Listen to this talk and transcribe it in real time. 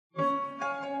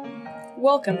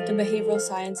Welcome to Behavioral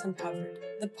Science Uncovered,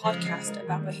 the podcast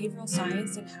about behavioral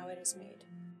science and how it is made.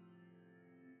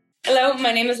 Hello,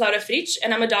 my name is Laura Fritsch,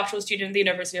 and I'm a doctoral student at the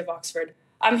University of Oxford.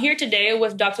 I'm here today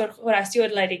with Dr.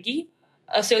 Horacio Larregui,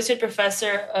 Associate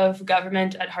Professor of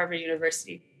Government at Harvard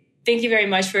University. Thank you very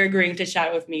much for agreeing to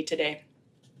chat with me today.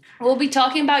 We'll be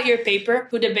talking about your paper,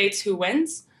 Who Debates, Who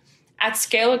Wins?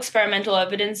 At-scale experimental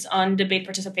evidence on debate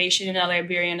participation in a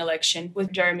Liberian election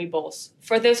with Jeremy Bowles.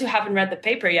 For those who haven't read the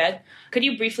paper yet, could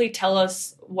you briefly tell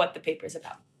us what the paper is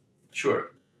about?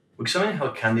 Sure. We examine how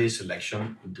candidate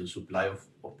selection into the supply of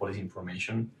policy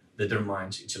information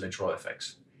determines its electoral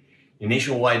effects. A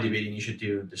nationwide debate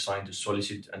initiative designed to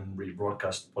solicit and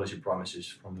rebroadcast policy promises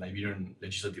from Liberian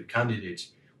legislative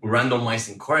candidates with randomized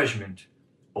encouragement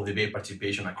of debate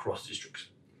participation across districts.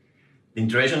 The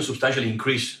intervention substantially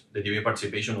increased the debate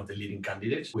participation of the leading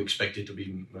candidates, who expected to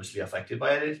be mostly affected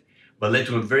by it, but led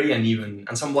to a very uneven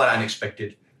and somewhat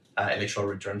unexpected electoral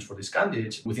returns for these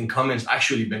candidates, with incumbents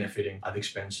actually benefiting at the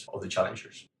expense of the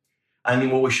challengers. And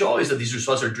what we show is that these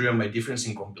results are driven by difference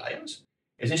in compliance.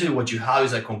 Essentially, what you have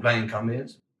is that compliant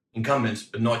incumbents,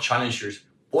 but not challengers,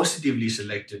 positively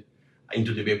selected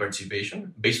into debate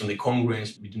participation based on the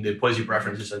congruence between the policy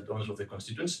preferences and those of the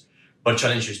constituents, but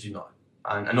challengers did not.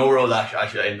 And overall, that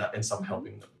actually ends up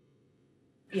helping them.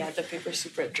 Yeah, the paper's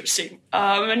super interesting.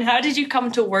 And how did you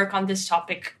come to work on this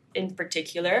topic in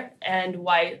particular, and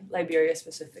why Liberia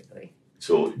specifically?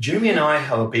 So Jeremy and I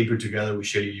have a paper together with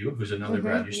Shelly Liu, who's another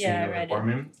graduate student in our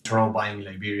department, internal buying in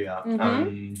Liberia.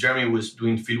 Jeremy was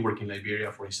doing fieldwork in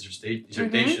Liberia for his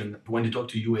dissertation. He went to talk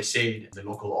to USAID, the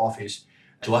local office,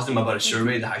 to ask them about a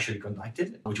survey that I actually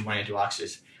conducted, which we wanted to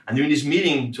access. And during this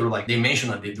meeting, they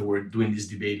mentioned that they were doing this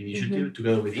debate initiative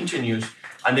together with Internews.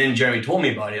 And then Jeremy told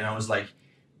me about it, and I was like,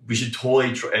 we should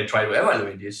totally try to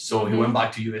evaluate this. So he went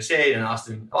back to USAID and asked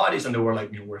them about this, and they were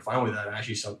like, we're fine with that, and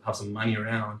actually have some money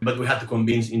around. But we had to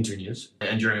convince Internews,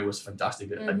 and Jeremy was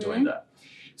fantastic at doing that.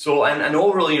 So, and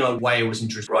overall, why I was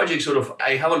interested in the project,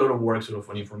 I have a lot of work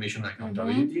on information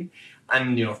accountability.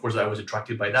 And, of course, I was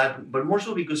attracted by that, but more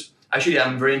so because actually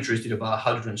I'm very interested about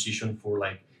how to transition for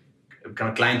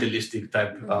kind of clientelistic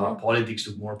type politics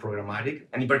to more programmatic.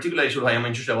 And in particular, I am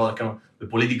interested about kind of the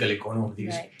political economy of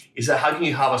this. Right. Is that how can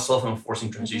you have a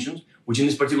self-enforcing transitions, which in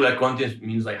this particular context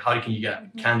means how can you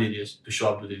get candidates to show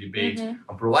up to the debate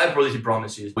and provide policy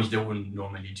promises, which they wouldn't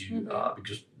normally do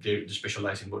because they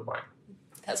specialize in vote buying.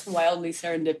 That's wildly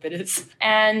serendipitous.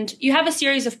 And you have a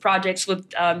series of projects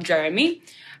with Jeremy.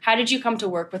 How did you come to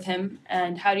work with him,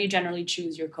 and how do you generally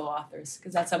choose your co-authors?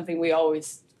 Because that's something we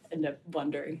always end up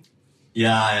wondering.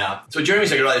 Yeah. So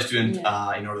Jeremy's a graduate student in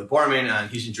our department, and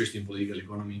he's interested in political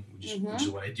economy, which is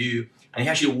what I do. And he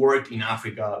actually worked in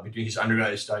Africa between his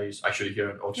undergraduate studies, actually here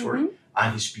at Oxford,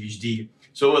 and his PhD.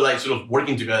 So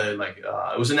working together,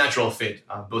 it was a natural fit,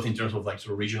 both in terms of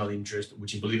regional interest,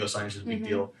 which in political science is a big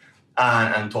deal,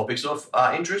 and topics of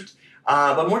interest.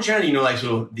 But more generally, my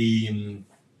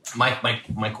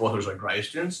co-authors are graduate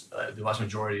students, the vast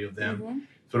majority of them.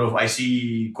 I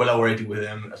see collaborating with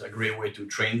them as a great way to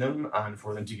train them and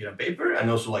for them to get a paper, and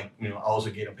also I also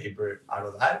get a paper out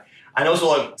of that. And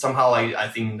also somehow I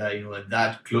think that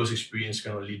that close experience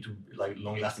can lead to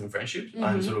long-lasting friendships, and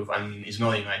and it's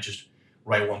not I just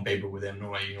write one paper with them.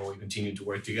 No, we continue to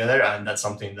work together, and that's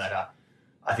something that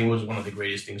I think was one of the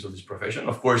greatest things of this profession.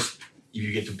 Of course, if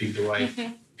you get to pick the right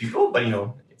people, but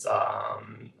it's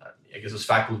I guess as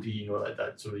faculty,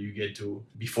 that you get to,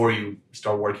 before you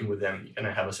start working with them, you kind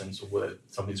of have a sense of whether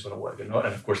something's going to work or not.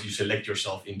 And of course, you select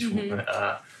yourself into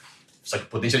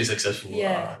potentially successful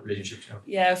relationships.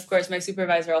 Yeah, of course. My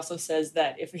supervisor also says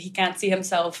that if he can't see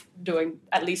himself doing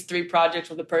at least 3 projects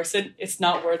with a person, it's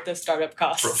not worth the startup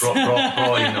costs.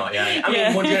 Probably not.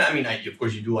 Yeah. More generally, of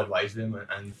course, you do advise them,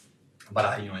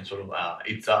 but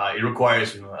it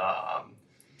requires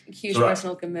huge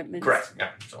personal commitment. Correct.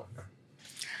 Yeah.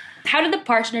 How did the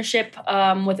partnership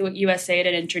with USAID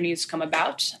and Internews come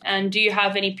about? And do you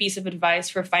have any piece of advice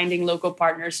for finding local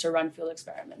partners to run field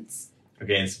experiments?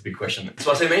 Okay, it's a big question.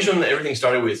 So as I mentioned, everything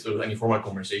started with an informal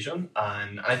conversation.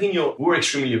 And I think we were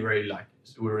extremely very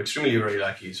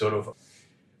lucky.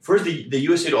 First, the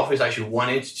USAID office actually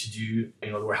wanted to do,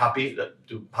 they were happy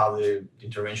to have the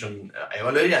intervention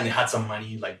evaluated, and they had some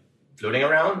money floating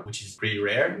around, which is pretty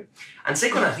rare. And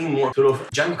second, I think more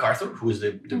Jan MacArthur, who is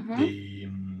the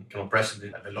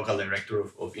president, the local director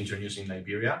of Internews in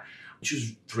Liberia. She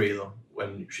was thrilled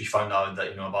when she found out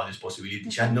that about this possibility.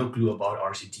 She had no clue about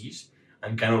RCTs,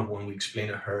 and when we explained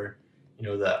to her,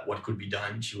 that what could be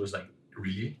done, she was like,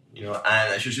 really,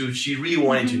 and she really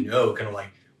wanted to know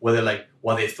whether like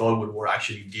what they thought would work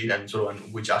actually did, and sort of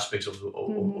and which aspects of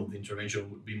the intervention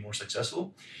would be more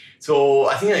successful. So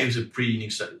I think that it was a pretty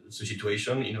unique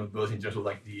situation, both in terms of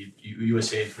like the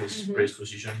USA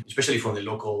predisposition, especially from the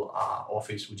local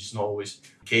office, which is not always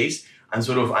the case, and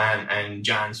sort of and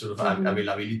Jan's sort of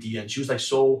availability, and she was like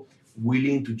so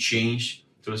willing to change.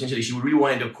 So essentially, she really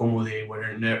wanted to accommodate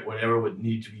whatever would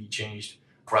need to be changed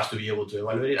for us to be able to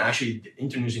evaluate it. And actually, the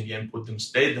interviews in the end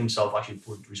they themselves actually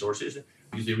put resources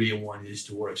because they really wanted this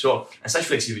to work. So, and such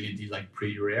flexibility is like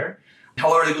pretty rare.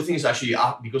 However, the good thing is actually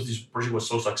because this project was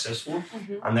so successful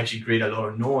and actually created a lot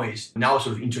of noise, now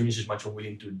sort of interviews is much more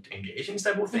willing to engage in these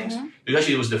type of things. Because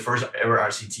actually it was the first ever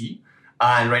RCT.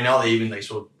 And right now they even like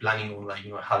sort of planning on like,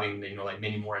 having, like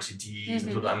many more RCTs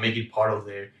and sort of make it part of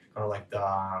their kind of like the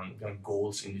kind of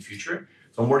goals in the future.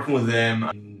 So I'm working with them,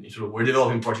 and sort of we're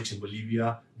developing projects in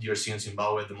Bolivia, DRC, and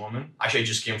Zimbabwe at the moment. Actually, I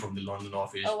just came from the London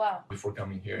office before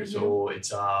coming here. So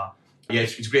it's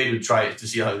it's great to try to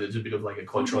see how there's a bit of like a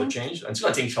cultural change. And it's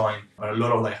gonna take time, but a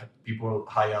lot of like people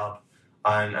high up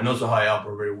and also high up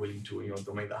are very willing to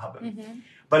to make that happen.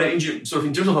 But in terms of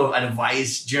general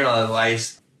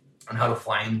advice on how to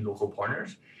find local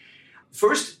partners,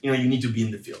 first you need to be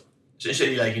in the field.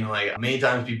 Essentially, like many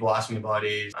times people ask me about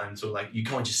it, and so like you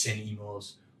can't just send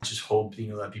emails, just hope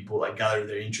that people like gather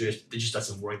their interest. It just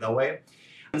doesn't work that way.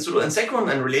 And second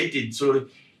and related,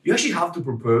 you actually have to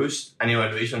propose an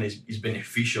evaluation is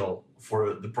beneficial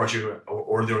for the project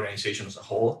or the organization as a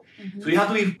whole. So you have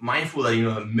to be mindful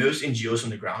that most NGOs on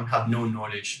the ground have no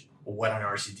knowledge of what an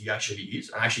RCT actually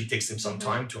is, and actually takes them some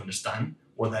time to understand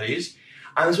what that is.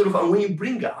 And and when you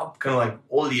bring up kind of like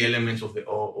all the elements of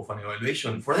an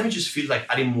evaluation, for them it just feels like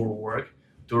adding more work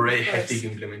to already hectic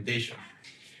implementation.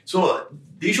 So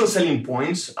the usual selling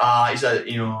points is that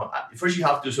first you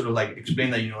have to sort of like explain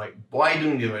that like by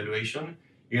doing the evaluation,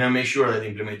 you're gonna make sure that the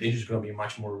implementation is gonna be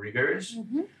much more rigorous,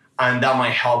 and that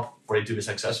might help for it to be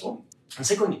successful. And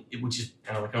second, which is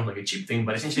kind of like a cheap thing,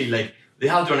 but essentially like they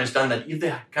have to understand that if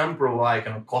they can provide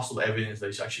kind of causal evidence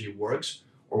that it actually works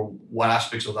or what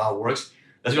aspects of that works,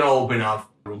 that's going to open up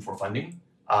room for funding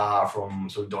from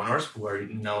sort of donors who are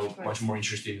now much more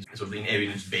interested in sort of in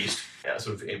evidence-based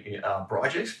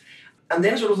projects. And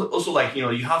then sort of also like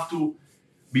you have to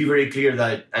be very clear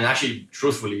that, and actually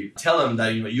truthfully tell them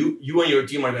that you and your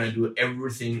team are going to do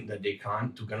everything that they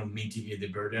can to kind of mitigate the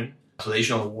burden, so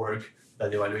additional work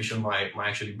that the evaluation might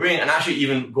actually bring, and actually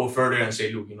even go further and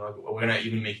say, look, we're going to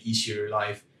even make easier your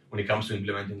life when it comes to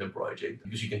implementing the project,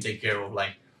 because you can take care of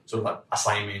like sort of like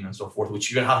assignment and so forth,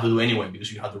 which you're gonna have to do anyway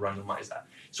because you have to randomize that.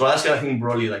 So that's kind of, I think,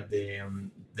 broadly like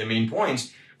the main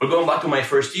points. But going back to my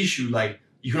first issue, like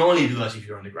you can only do that if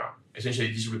you're on the ground.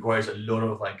 Essentially, this requires a lot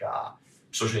of like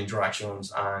social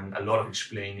interactions and a lot of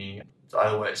explaining. So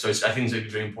otherwise, I think it's a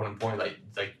very important point.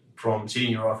 Like from sitting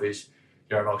in your office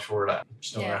here at Oxford,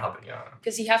 it's not gonna happen.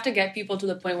 Because you have to get people to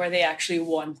the point where they actually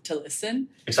want to listen.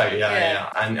 Exactly.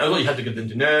 Yeah. And also you have to get them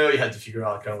to know. You have to figure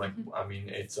out kind of like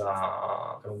it's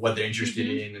kind of what they're interested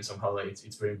in, and somehow like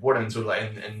it's very important. So like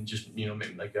and just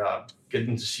like get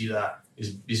them to see that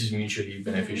this is mutually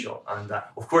beneficial. And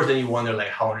of course, then you wonder like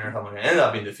how on earth am I going to end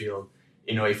up in the field?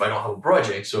 If I don't have a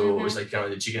project. So it's like kind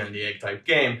of the chicken and the egg type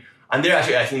game. And there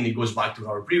actually I think it goes back to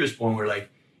our previous point where like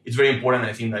it's very important,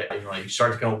 I think, that you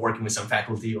start kind of working with some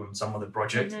faculty on some of the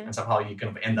project, and somehow you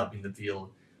kind of end up in the field,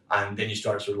 and then you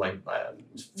start sort of like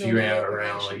figuring out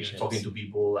around, like talking to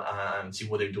people and see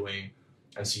what they're doing,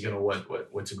 and see kind of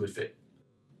what's a good fit.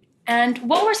 And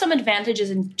what were some advantages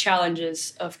and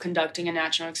challenges of conducting a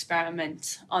national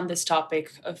experiment on this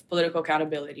topic of political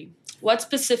accountability? What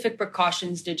specific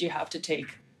precautions did you have to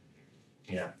take?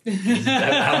 Yeah,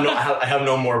 I have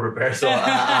no more prepared.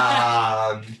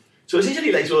 So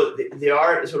essentially, like, there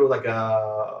are sort of like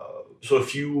a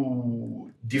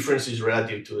few differences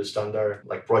relative to the standard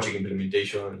like project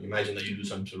implementation. Imagine that you do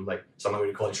some sort of like some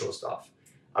agricultural stuff.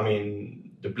 I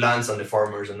mean, the plants and the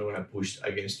farmers are not going to push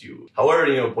against you.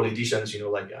 However, politicians, they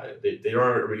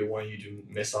don't really want you to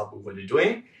mess up with what they're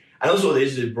doing. And also,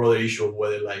 there's the broader issue of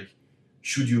whether like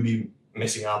should you be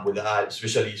messing up with that,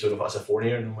 especially sort of as a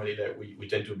foreigner. Normally, like we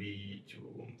tend to be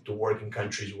to work in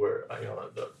countries where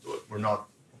we're not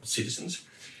citizens.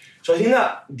 So I think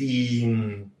that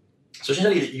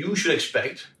essentially you should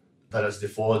expect that as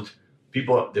default,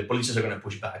 the politicians are going to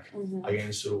push back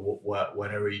against sort of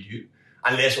whatever you do,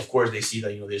 unless of course they see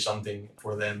that there's something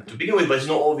for them to begin with. But it's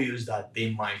not obvious that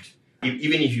they might,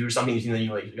 even if you're something you think that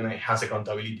you're going to enhance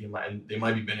accountability and they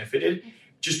might be benefited,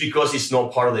 just because it's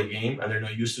not part of the game and they're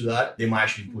not used to that, they might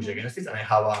actually push against it. And I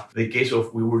have the case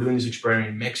of, we were doing this experiment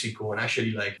in Mexico, and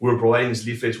actually like we were providing these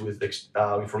leaflets with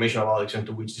information about the extent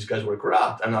to which these guys were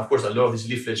corrupt. And of course, a lot of these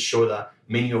leaflets show that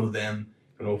many of them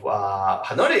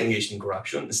had not engaged in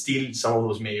corruption. Still, some of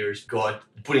those mayors got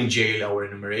put in jail, our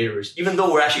enumerators, even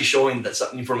though we're actually showing that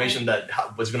some information that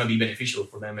was going to be beneficial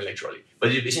for them electorally.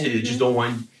 But essentially, they just don't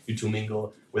want you to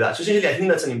mingle with that. So essentially, I think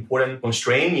that's an important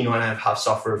constraint, and I have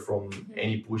suffered from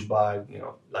any pushback,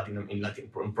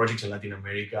 in projects in Latin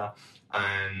America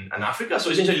and Africa. So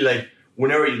essentially, like,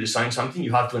 whenever you design something,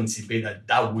 you have to anticipate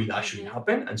that will actually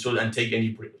happen, and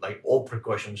take all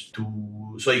precautions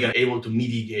so you can able to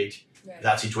mitigate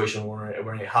that situation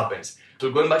when it happens.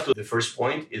 So going back to the first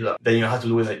point is that you have to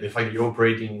do with the fact that you're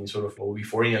operating in sort of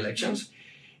before any elections.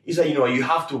 Is that you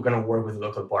have to kind of work with a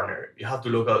local partner. You have to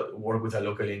work with a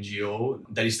local NGO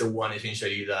that is the one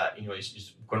essentially that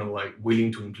is kind of like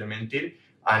willing to implement it.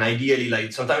 And ideally,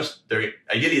 like sometimes they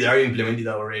are implemented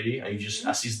already, and you just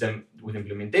assist them with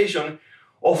implementation.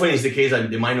 Often it's the case that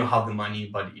they might not have the money,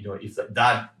 but if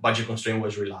that budget constraint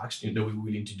was relaxed, they'll be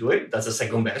willing to do it. That's the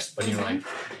second best, but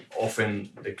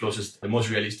often the most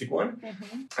realistic one.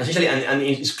 Essentially, and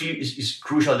it's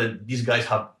crucial that these guys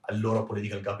have a lot of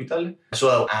political capital.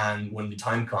 And when the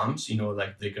time comes,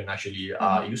 they can actually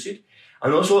use it.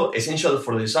 And also essential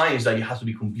for the design is that you have to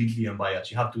be completely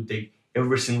unbiased. You have to take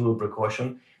every single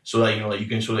precaution so that you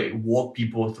can sort of walk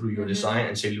people through your design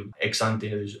and say, look, ex ante,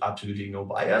 there's absolutely no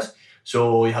bias.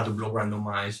 So you have to block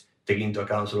randomize, taking into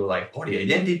account sort of like party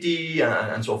identity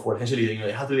and so forth. Essentially,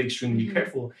 you have to be extremely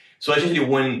careful. So essentially,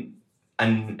 when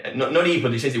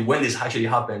this actually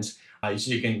happens,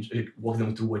 you can walk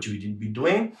them through what you've been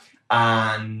doing,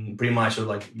 and pretty much sort of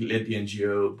like let the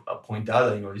NGO point out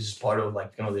that this is part of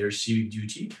their civic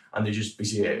duty, and they're just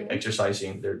basically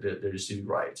exercising their civic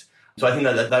rights. So I think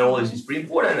that all is pretty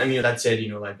important. I mean, that said,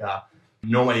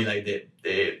 normally, like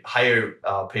the higher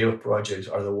payoff projects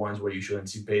are the ones where you should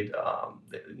anticipate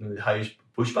the highest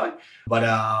pushback. But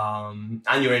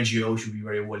and your NGO should be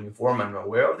very well informed and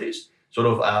aware of this.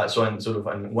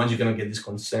 And once you're gonna get this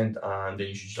consent, and then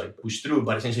you should just push through.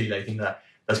 But essentially, I think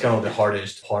that's kind of the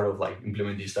hardest part of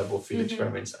implementing these type of field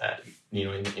experiments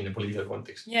in a political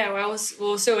context. Yeah, what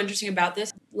was so interesting about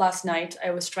this last night,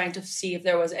 I was trying to see if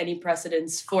there was any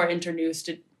precedence for Internews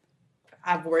to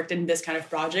have worked in this kind of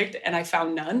project, and I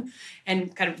found none.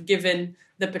 And kind of given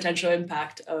the potential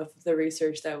impact of the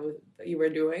research that you were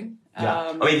doing.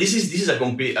 I mean, this is a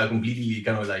completely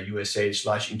kind of like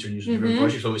USAID/Internews driven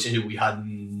project. So essentially, we had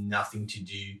nothing to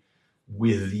do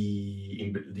with the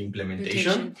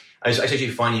implementation. It's actually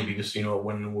funny because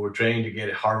when we were trying to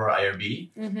get Harvard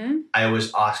IRB, I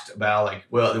was asked about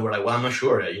they were like, well, I'm not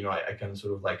sure. I can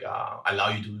sort of allow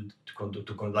you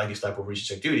to conduct this type of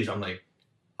research activities. I'm like,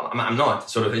 I'm not.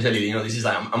 Sort of essentially, this is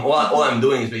all I'm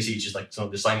doing is basically just sort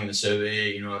of designing the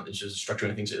survey. It's just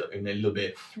structuring things in a little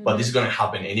bit. But this is going to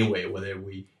happen anyway, whether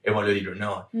we evaluate it or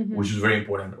not, which is very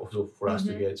important also for us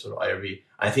to get sort of IRB.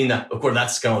 I think that, of course,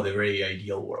 that's kind of the very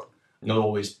ideal world. Not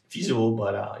always feasible,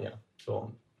 but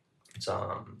So it's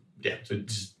so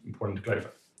it's important to clarify.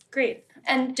 Great.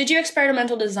 And did you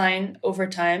experimental design over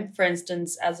time, for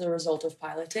instance, as a result of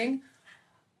piloting?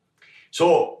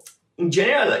 So in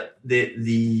general,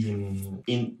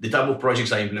 the type of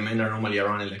projects I implement are normally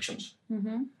around elections.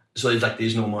 So it's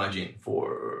there's no margin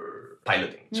for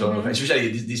piloting. So especially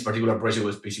this particular project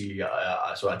was basically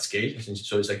so at scale.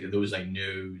 So it's there was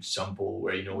no sample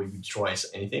where we could try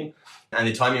anything, and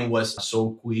the timing was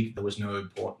so quick. There was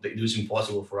it was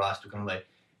impossible for us to kind of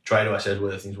try to assess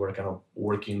whether things were kind of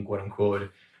working, quote unquote,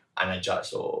 and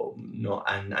adjust. So no,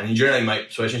 and in general,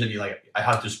 essentially I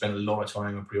have to spend a lot of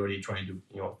time a priori trying to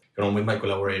with my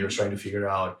collaborators trying to figure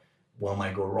out what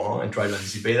might go wrong and try to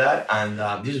anticipate that.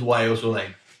 And this is why also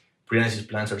pre-analysis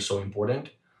plans are so important.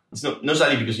 It's not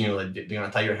necessarily because they're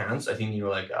gonna tie your hands. I think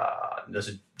that's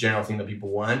a general thing that people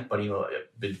want, but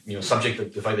subject to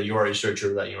the fact that you're a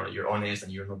researcher, that you're honest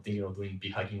and you're not thinking of doing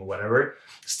big hacking or whatever,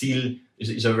 still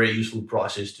is a very useful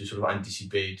process to sort of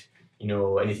anticipate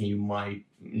anything you might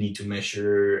need to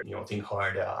measure, think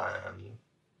hard.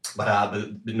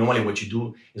 But normally what you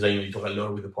do is that you talk a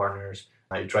lot with the partners.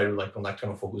 You try to conduct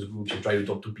kind of focus groups. You try to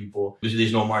talk to people because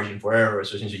there's no margin for error.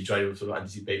 So essentially, you try to sort of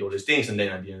anticipate all these things, and then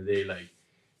at the end of the day,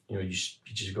 you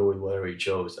just go with whatever you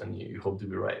chose, and you hope to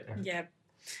be right. Yeah.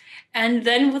 And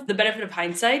then, with the benefit of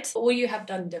hindsight, what would you have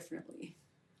done differently?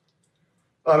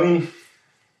 I mean,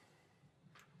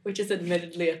 which is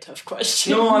admittedly a tough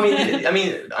question. No, I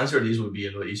mean, the answer to this would be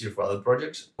a lot easier for other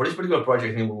projects. For this particular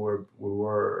project, I think we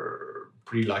were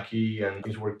pretty lucky, and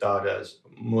things worked out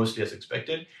mostly as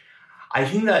expected. I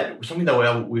think that something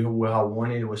that we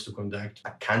wanted was to conduct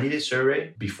a candidate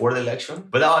survey before the election,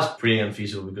 but that was pretty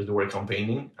unfeasible because they were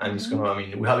campaigning, and it's kind of,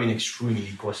 we have been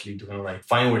extremely costly to kind of like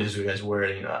find where these guys were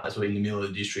in the middle of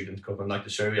the district and conduct the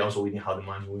survey. Also, we didn't have the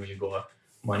money. We only got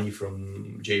money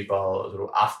from JPAL sort of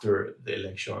after the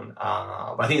election.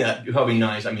 But I think that it would have been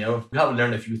nice. We have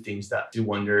learned a few things that you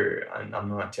wonder, and I'm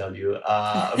not going to tell you.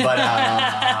 But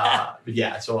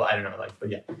yeah, so I don't know. But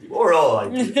yeah, overall, I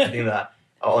think that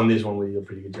on this one we did a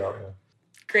pretty good job. Yeah.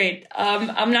 Great.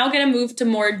 I'm now going to move to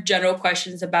more general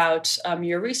questions about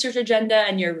your research agenda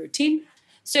and your routine.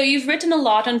 So you've written a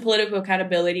lot on political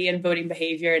accountability and voting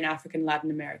behavior in Africa and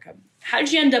Latin America. How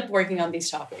did you end up working on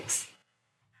these topics?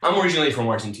 I'm originally from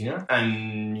Argentina,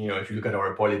 and if you look at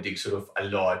our politics, sort of a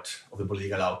lot of the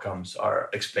political outcomes are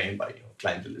explained by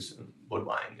clientelism, vote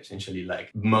buying. Essentially,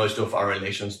 like most of our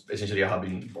elections essentially have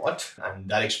been bought, and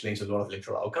that explains a lot of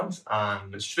electoral outcomes,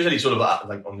 especially sort of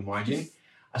like on the margin.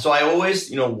 So I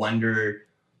always, wonder,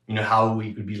 how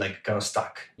we could be like kind of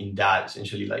stuck in that.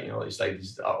 Essentially, like it's like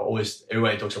this. Always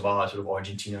everybody talks about sort of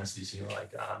Argentina as this,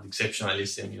 like the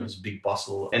exceptionalism. It's a big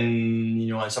puzzle, and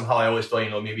and somehow I always thought,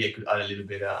 maybe I could add a little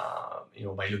bit,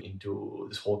 by looking into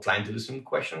this whole clientelism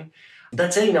question.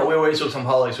 That said, we always sort of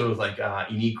somehow like sort of like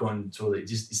in econ, so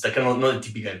it's like kind of not a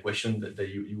typical question that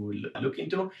you will look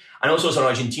into, and also so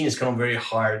Argentina is kind of very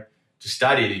hard to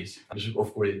study this.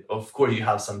 Of course, you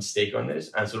have some stake on this,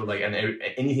 and sort of like, and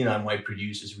anything that might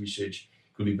produce as research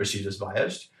could be perceived as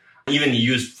biased, even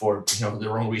used for the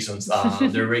wrong reasons.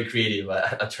 They're very creative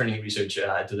at turning research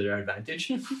to their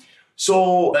advantage.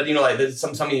 So that's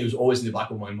something that was always in the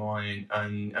back of my mind.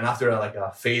 And after like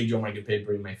a failed job market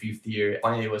paper in my 5th year,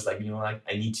 finally it was like,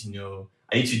 I need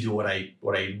to do what I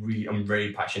really am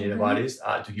very passionate about is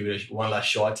to give it one last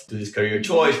shot to this career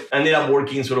choice. I ended up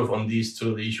working sort of on this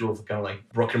sort of the issue of kind of like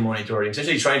broker monitoring,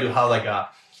 essentially trying to have like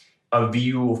a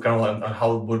view of kind of like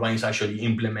how vote buying is actually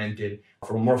implemented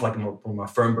from more of like from a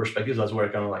firm perspective. That's where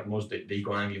kind of like most the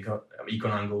econ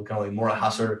angle kind of like moral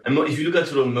hazard. And if you look at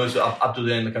sort of most up to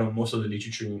then, kind of most of the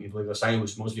literature in political science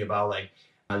was mostly about like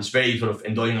this very sort of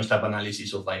endogenous type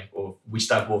analysis of which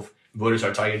type of voters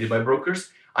are targeted by brokers.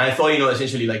 And I thought,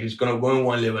 essentially like it's going to go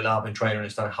one level up and try to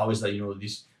understand how is that,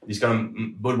 these kind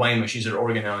of vote buying machines are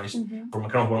organized from a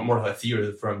kind of more of a theory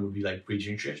of the firm would be like pretty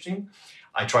interesting.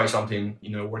 I tried something,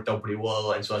 it worked out pretty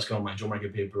well. And so that's kind of my job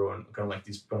market paper on kind of like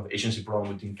this kind of agency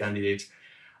problem between candidates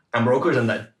and brokers. And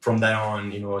that from that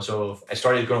on, so I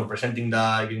started kind of presenting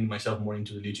that, getting myself more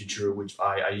into the literature, which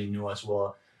I didn't know as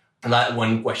well. And that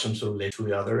one question sort of led to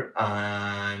the other.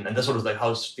 And that's sort of like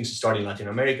how things started in Latin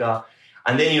America.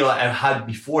 And then, I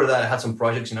had some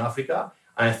projects in Africa.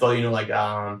 And I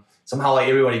thought, somehow like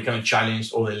everybody kind of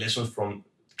challenged all the lessons from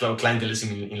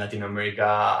clientelism in Latin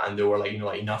America, and they were like,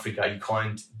 in Africa you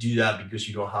can't do that because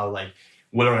you don't have like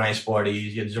well-organized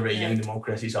parties. These are very young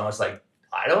democracies. So I was like,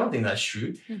 I don't think that's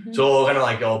true. So kind of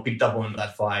like I picked up on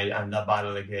that fight and that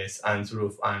battle, I guess, and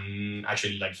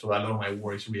actually like so a lot of my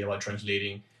work is really about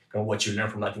translating kind of what you learn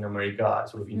from Latin America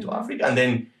sort of into Africa, and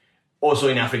then also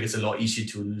in Africa it's a lot easier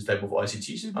to do this type of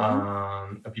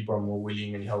ICTs. People are more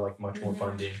willing, and you have like much more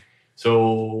funding.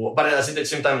 So, but at the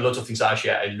same time, lots of things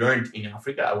actually I learned in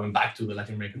Africa. I went back to the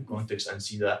Latin American context and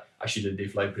see that actually they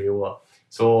fly pretty well.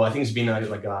 So I think it's been a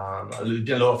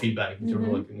lot of feedback in terms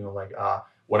of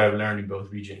what I've learned in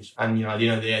both regions. And at the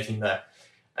end of the day,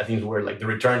 I think where like the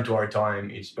return to our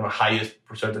time is highest,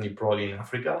 certainly probably in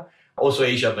Africa. Also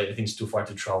Asia, but I think it's too far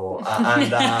to travel.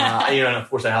 And of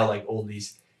course I have like all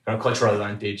these kind of cultural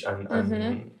advantage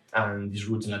and these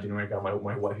roots in Latin America. My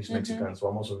wife is Mexican, so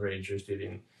I'm also very interested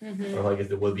in I guess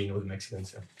the well-being of the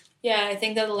Mexicans. Yeah, I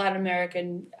think that the Latin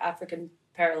American African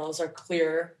parallels are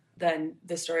clearer than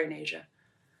the story in Asia.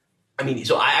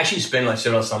 So I actually spent like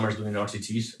several summers doing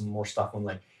RCTs, more stuff on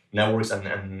like networks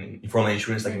and informal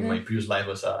insurance, like in my previous life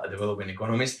as a development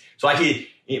economist. So actually,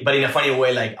 but in a funny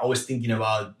way, like I was thinking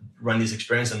about running this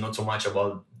experience and not so much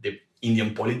about the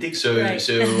Indian politics. So and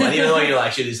even though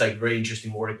actually there's like very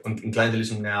interesting work in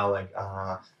clientelism now, like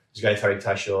this guy Tariq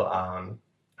Tashil,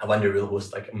 Vanderbilt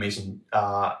was like amazing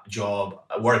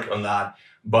work on that.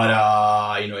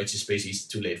 But it's just basically it's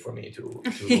too late for me to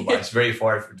go back. It's very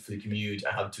far for the commute.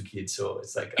 I have 2 kids, so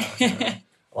it's like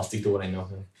I'll stick to what I know.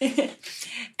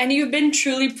 And you've been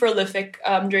truly prolific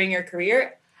during your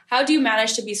career. How do you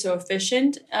manage to be so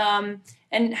efficient?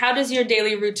 And how does your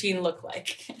daily routine look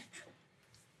like?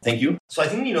 Thank you. So I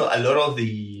think, a lot of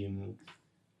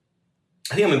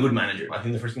I think I'm a good manager. I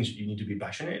think the first thing is you need to be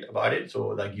passionate about it.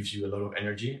 So that gives you a lot of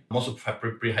energy. I'm also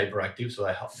pretty hyperactive. So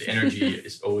the energy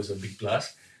is always a big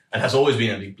plus and has always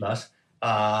been a big plus.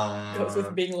 Goes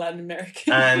with being Latin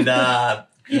American. And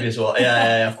As well.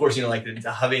 Yeah, of course, like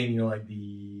having, like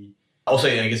also,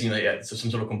 I guess, it's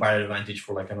some sort of comparative advantage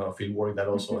for like kind of field work that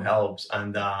also helps.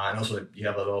 And also you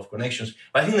have a lot of connections.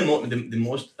 But I think the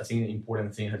most, I think,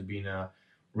 important thing has been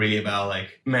really about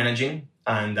like managing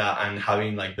and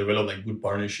having like develop like good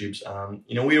partnerships.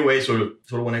 In a weird way, sort of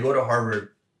when I go to Harvard,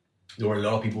 there were a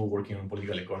lot of people working on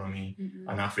political economy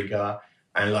and Africa,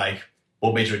 and like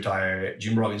Bob Bates retired,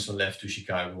 Jim Robinson left to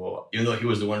Chicago, even though he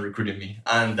was the one recruiting me.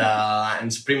 And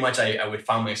and so pretty much I would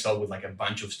find myself with like a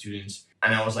bunch of students,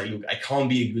 and I was like, look, I can't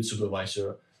be a good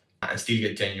supervisor and still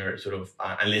get tenure, sort of,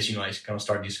 unless I kind of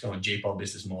start this kind of JPAL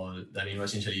business model that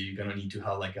essentially you're gonna need to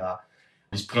have like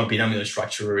this kind of pyramidal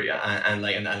structure and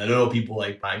a lot of people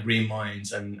like great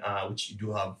minds and which you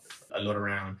do have a lot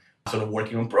around, sort of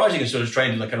working on projects and sort of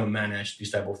trying to like kind of manage these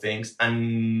type of things.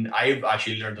 And I've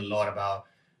actually learned a lot about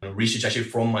research actually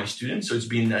from my students. So it's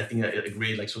been, I think, a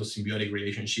great like sort of symbiotic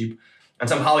relationship. And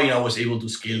somehow, I was able to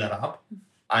scale that up.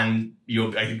 And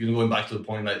I think going back to the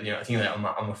point that I think that I'm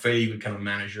a fairly good kind of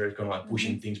manager, kind of like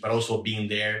pushing things, but also being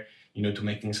there, to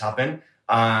make things happen.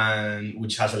 And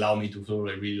which has allowed me to sort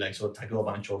of like really like sort of tackle a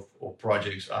bunch of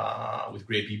projects with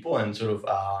great people. And sort of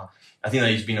I think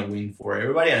that it's been a win for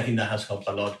everybody. And I think that has helped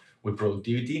a lot with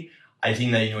productivity. I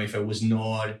think that if I was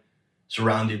not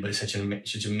surrounded by such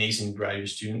amazing graduate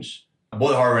students,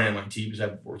 both Harvard and MIT, because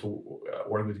I've worked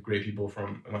with great people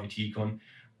from MIT Econ,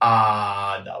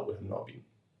 that would have not been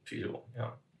feasible.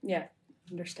 Yeah,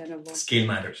 understandable. Scale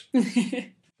matters.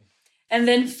 And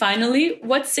then finally,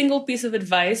 what single piece of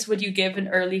advice would you give an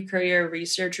early career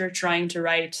researcher trying to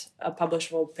write a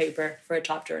publishable paper for a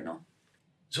top journal?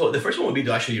 So the first one would be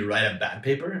to actually write a bad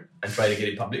paper and try to get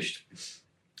it published.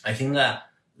 I think that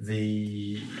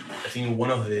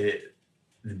one of the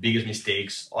biggest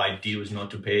mistakes I did was not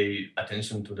to pay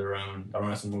attention to Daron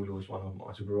Acemoglu was one of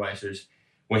my supervisors,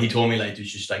 when he told me like to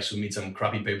just like submit some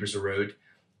crappy papers I wrote.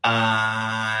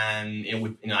 And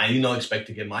I did not expect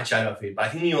to get much out of it. But I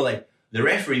think like the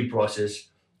referee process,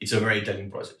 it's a very telling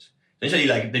process. Essentially,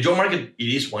 like the job market, it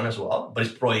is one as well, but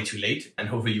it's probably too late. And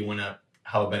hopefully you want to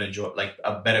have a better job, like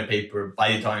a better paper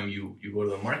by the time you go to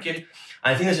the market. And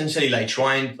I think essentially like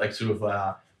trying like sort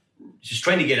of just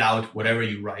trying to get out whatever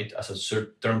you write as a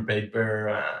certain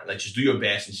paper, like just do your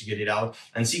best and just get it out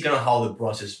and see kind of how the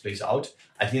process plays out.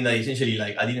 I think that essentially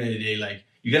like at the end of the day, like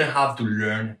you're going to have to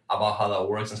learn about how that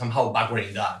works and somehow backward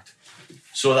induct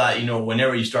so that,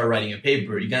 whenever you start writing a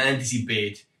paper, you can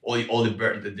anticipate all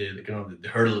the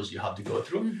hurdles you have to go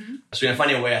through. So in a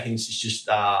funny way, I think it's just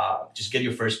get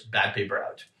your first bad paper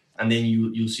out. And then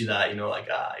you'll see that,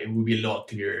 it will be a lot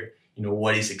clearer,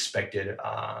 what is expected,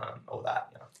 all that.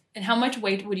 And how much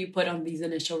weight would you put on these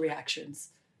initial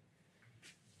reactions?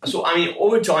 So,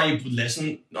 over time, you put less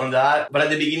on that. But at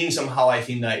the beginning, somehow, I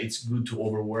think that it's good to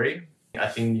over-worry. I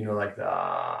think,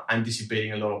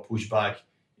 anticipating a lot of pushback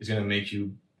is going to make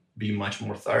you be much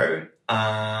more thorough.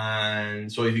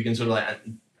 And so if you can sort of like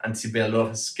anticipate a lot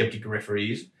of skeptical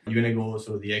referees, you're going to go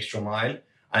sort of the extra mile.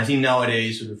 I think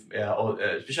nowadays, sort of,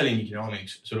 especially in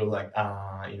economics, sort of like,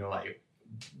 like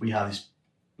we have these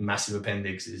massive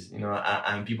appendixes,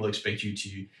 and people expect you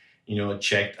to,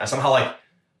 check. And somehow like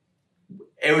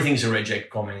everything's a reject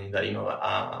comment that,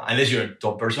 unless you're a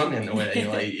top person and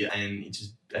it's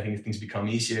just, I think things become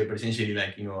easier, but essentially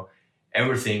like,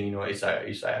 everything, it's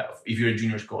if you're a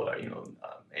junior scholar,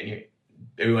 anyway,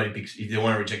 everybody picks, if they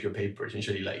want to reject your paper,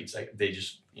 essentially like, it's like, they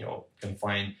just,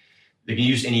 they can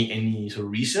use any sort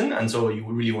of reason. And so you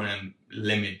really want to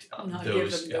limit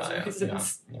those.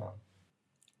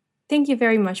 Thank you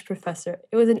very much, Professor.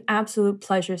 It was an absolute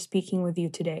pleasure speaking with you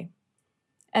today.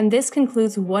 And this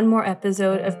concludes one more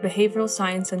episode of Behavioral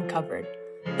Science Uncovered,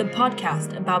 the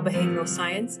podcast about behavioral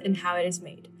science and how it is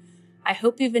made. I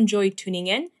hope you've enjoyed tuning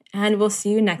in, and we'll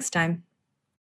see you next time.